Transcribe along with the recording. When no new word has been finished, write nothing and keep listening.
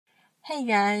Hey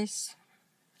guys,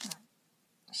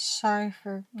 sorry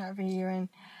for not videoing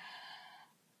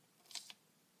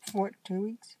for 2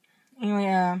 weeks.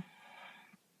 Anyway,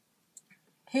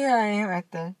 here I am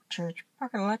at the church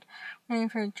parking lot, waiting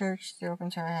for the church to open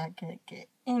so I can get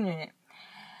internet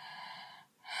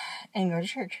and go to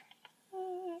church.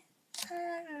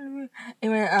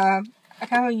 Anyway, I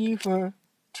come with you for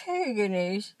two good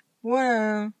news.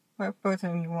 One, well, both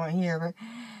of them you want to hear, but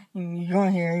you're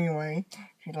going to hear anyway,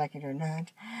 if you like it or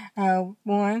not.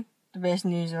 One, the best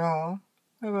news of all.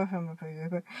 Well, both of them are pretty good,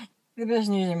 but the best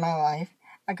news in my life,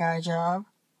 I got a job.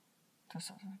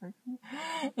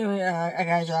 Anyway, I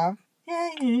got a job.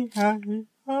 Yay!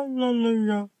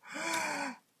 Hallelujah!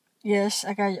 Yes,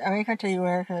 I can't tell you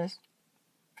where, because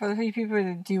for the few people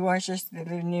that do watch this that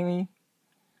live near me,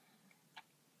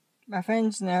 my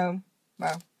friends know,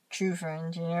 well, true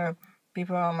friends,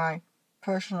 people on my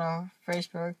personal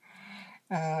Facebook,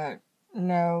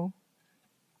 know,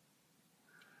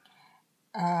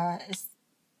 it's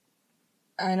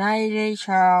a 90-day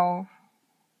trial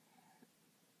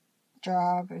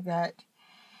job that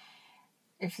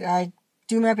if I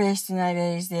do my best in 9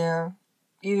 days, they'll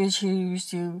either choose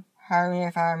to hire me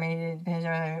or fire me. It depends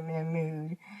on their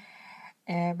mood.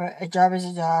 But a job is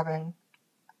a job, and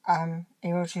I'm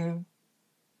able to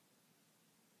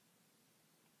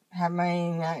have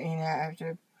money, not, have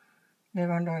to live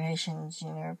on donations,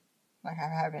 like I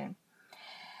have been.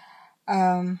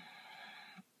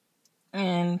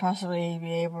 And possibly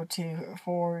be able to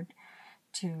afford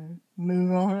to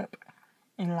move on up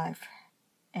in life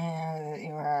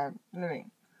and where I'm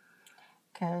living.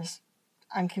 Because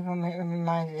I'm keeping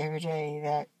reminded every day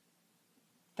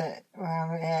that where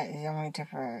I'm at is only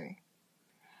temporary.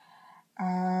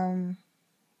 Other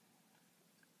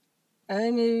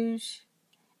news,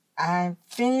 I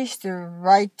finished the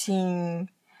writing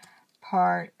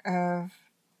part of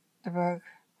the book.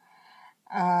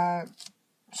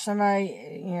 Somebody,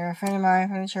 a friend of mine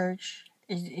from the church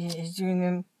is doing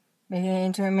them, making it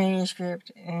into a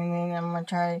manuscript, and then I'm gonna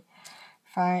try to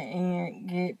find and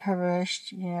get it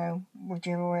published,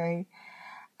 whichever way.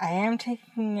 I am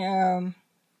taking a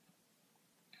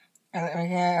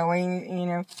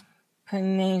waiting,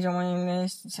 putting names on waiting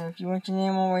list. So if you want your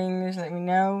name on waiting list, let me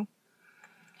know.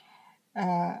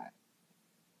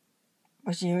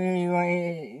 What you really want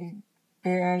to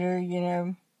put it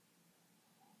under,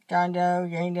 John Doe,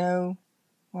 Jane Doe,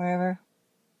 whatever.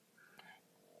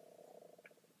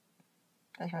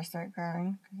 That's why I start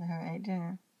crying, because I haven't ate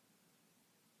dinner.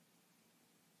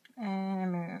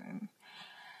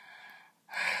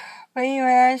 But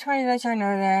anyway, I just wanted to let y'all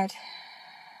know that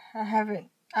I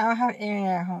don't have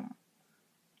internet at home.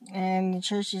 And the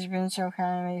church has been so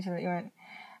kind to me, so that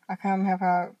I come help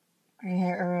out, get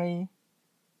here early,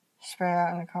 spread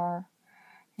out in the car,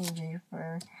 in Jeep,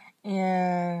 whatever.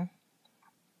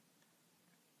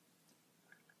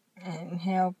 And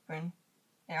help and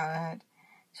all that,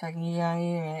 so I can use it on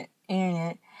the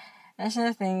internet. That's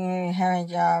another thing, having a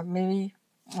job. Maybe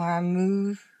when I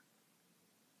move,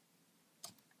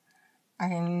 I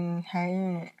can have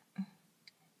internet.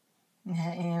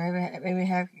 And maybe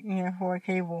have, for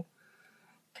cable.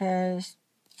 Because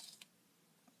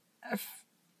a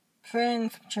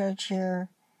friend from church here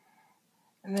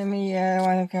let me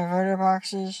one of the converter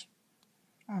boxes.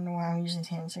 I don't know why I'm using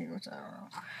 10 cigarettes, I don't know.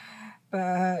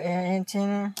 But,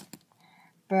 antenna.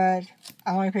 But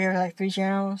I only pay for like 3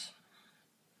 channels.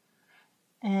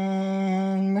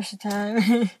 And most of the time,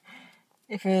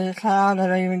 if it's a cloud, I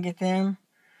don't even get them.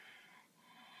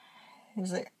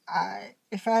 It's like,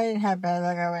 if I didn't have bad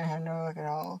luck, I wouldn't have no luck at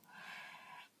all.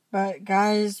 But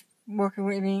God's working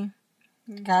with me.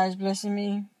 God's blessing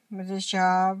me with this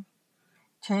job,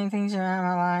 turning things around in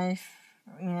my life.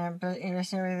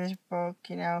 Investing with this book,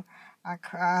 I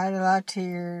cried a lot of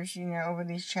tears, over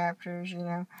these chapters,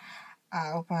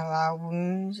 I opened a lot of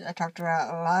wounds. I talked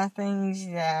about a lot of things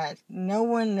that no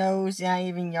one knows, not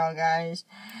even y'all guys.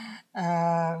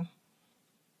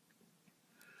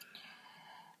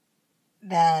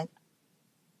 That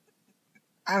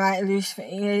I might lose,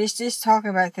 just talking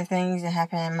about the things that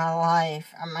happen in my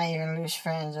life, I might even lose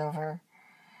friends over.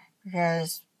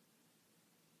 Because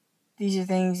these are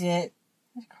things that,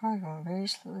 this car going very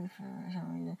slowly for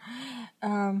some reason.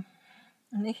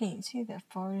 And they can't see that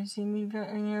far to see me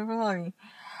vlogging.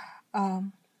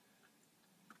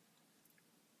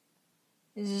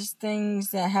 It's just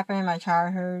things that happened in my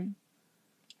childhood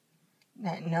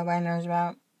that nobody knows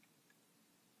about.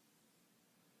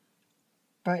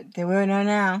 But they will know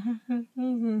now.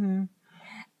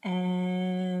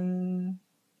 And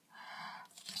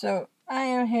so I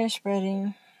am here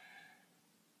spreading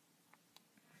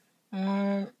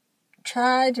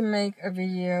tried to make a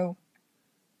video.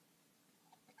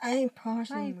 I ain't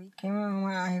pausing. Came on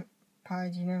my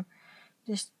iPod,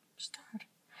 just start.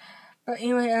 But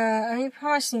anyway, I ain't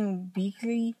posting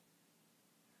weekly,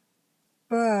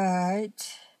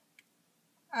 but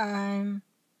I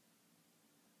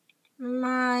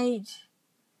might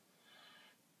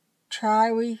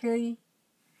try weekly,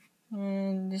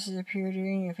 and this is a pure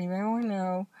dream if you want to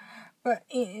know. But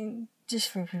just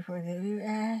for people that do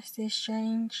ask this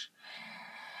change,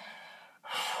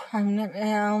 I'm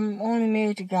only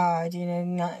married to God,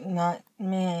 not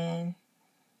man,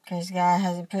 because God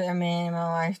hasn't put a man in my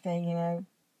life that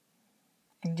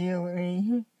can deal with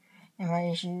me and my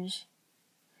issues.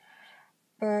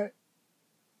 But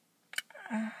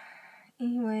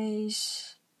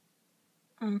anyways,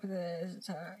 I'm gonna put that as a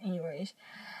time. Anyways,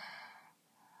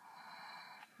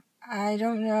 I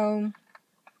don't know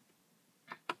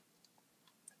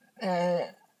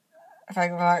if I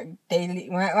can like daily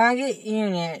when I get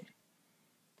internet,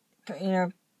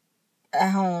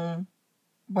 at home,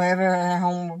 whatever at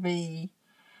home will be.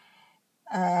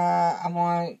 I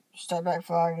want to start back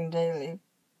vlogging daily,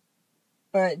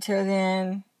 but till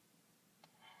then,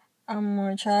 I'm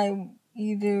gonna try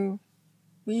either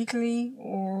weekly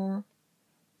or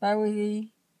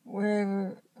bi-weekly,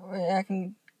 where I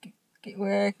can get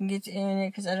the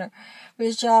internet, because with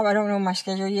this job I don't know my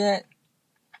schedule yet,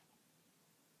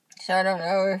 so I don't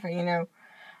know if I'm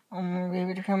gonna be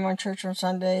able to come on church on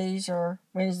Sundays or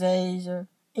Wednesdays or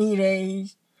any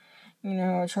days,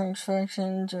 church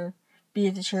functions, or be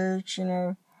at the church,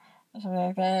 or something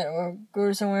like that, or go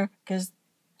to somewhere, because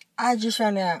I just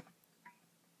found out,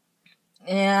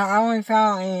 and I only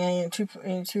found in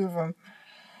two of them,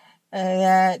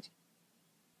 that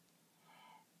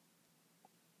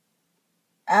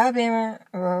Alabama,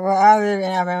 or where I live in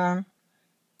Alabama,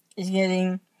 is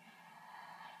getting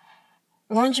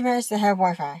laundromats that have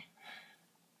Wi-Fi.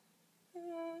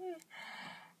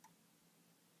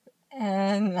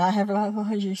 And I have a lot of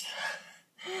laundries.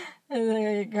 And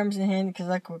it comes in handy because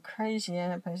I go crazy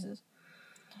at places.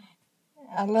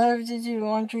 I love to do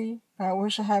laundry, but I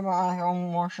wish I had my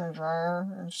own washer and dryer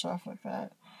and stuff like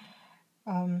that.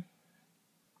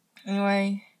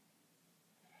 Anyway,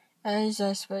 as I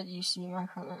expect, you see my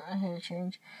color. I had to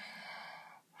change.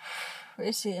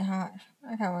 It's getting hot.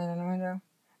 I can't wait in the window.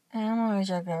 And I'm gonna let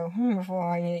y'all go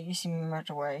before you see me melt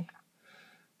away.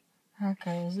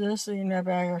 Okay, so this in that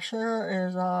bag of sugar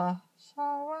is so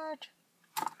what?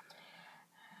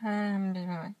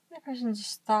 That person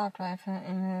just stopped laughing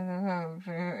in the road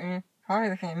and probably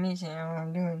looking at me saying what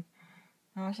I'm doing.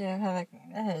 Honestly, I had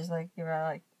that is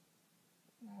about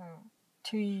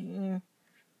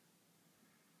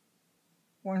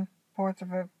 1/4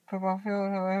 of a football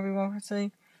field, or whatever you want to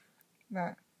say,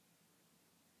 about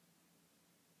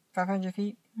 500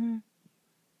 feet. And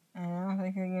I don't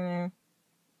think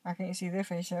I can't see their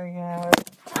face, so are you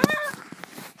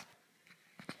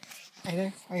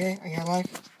there? Are you alive?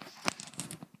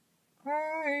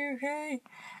 Are you okay?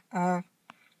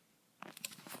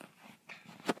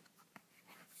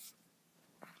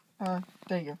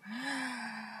 There you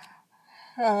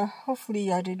go.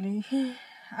 Hopefully I didn't.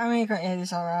 I ain't gonna edit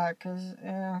this all out, because I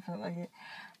don't feel like it.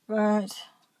 But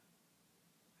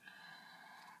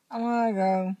I wanna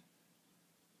go,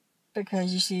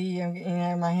 because you see,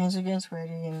 my hands are getting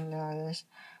sweaty and all this.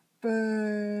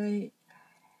 But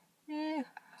yeah,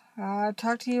 I'll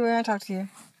talk to you when I talk to you.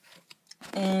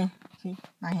 And see,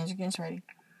 my hands are getting sweaty,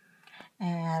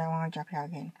 and I don't want to drop you out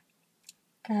again,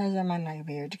 because I might not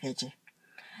be able to catch you.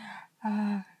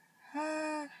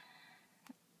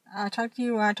 I'll talk to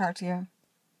you when I talk to you.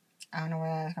 I don't know when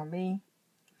that's gonna be,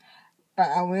 but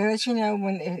I will let you know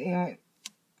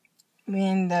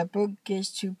when the book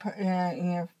gets to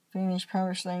finish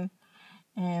publishing,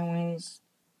 and when it's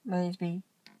ready to be,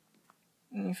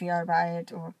 if you ought to buy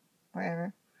it or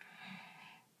whatever.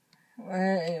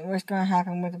 What's gonna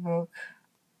happen with the book?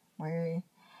 But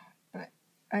right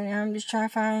now I'm just trying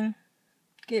to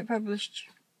get it published.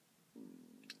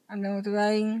 I'm done with the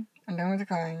writing. I'm done with the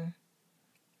crying.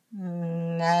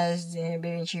 That is the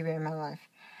big achievement in my life.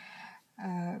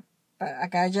 But I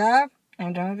got a job, and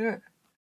I'm done with the work.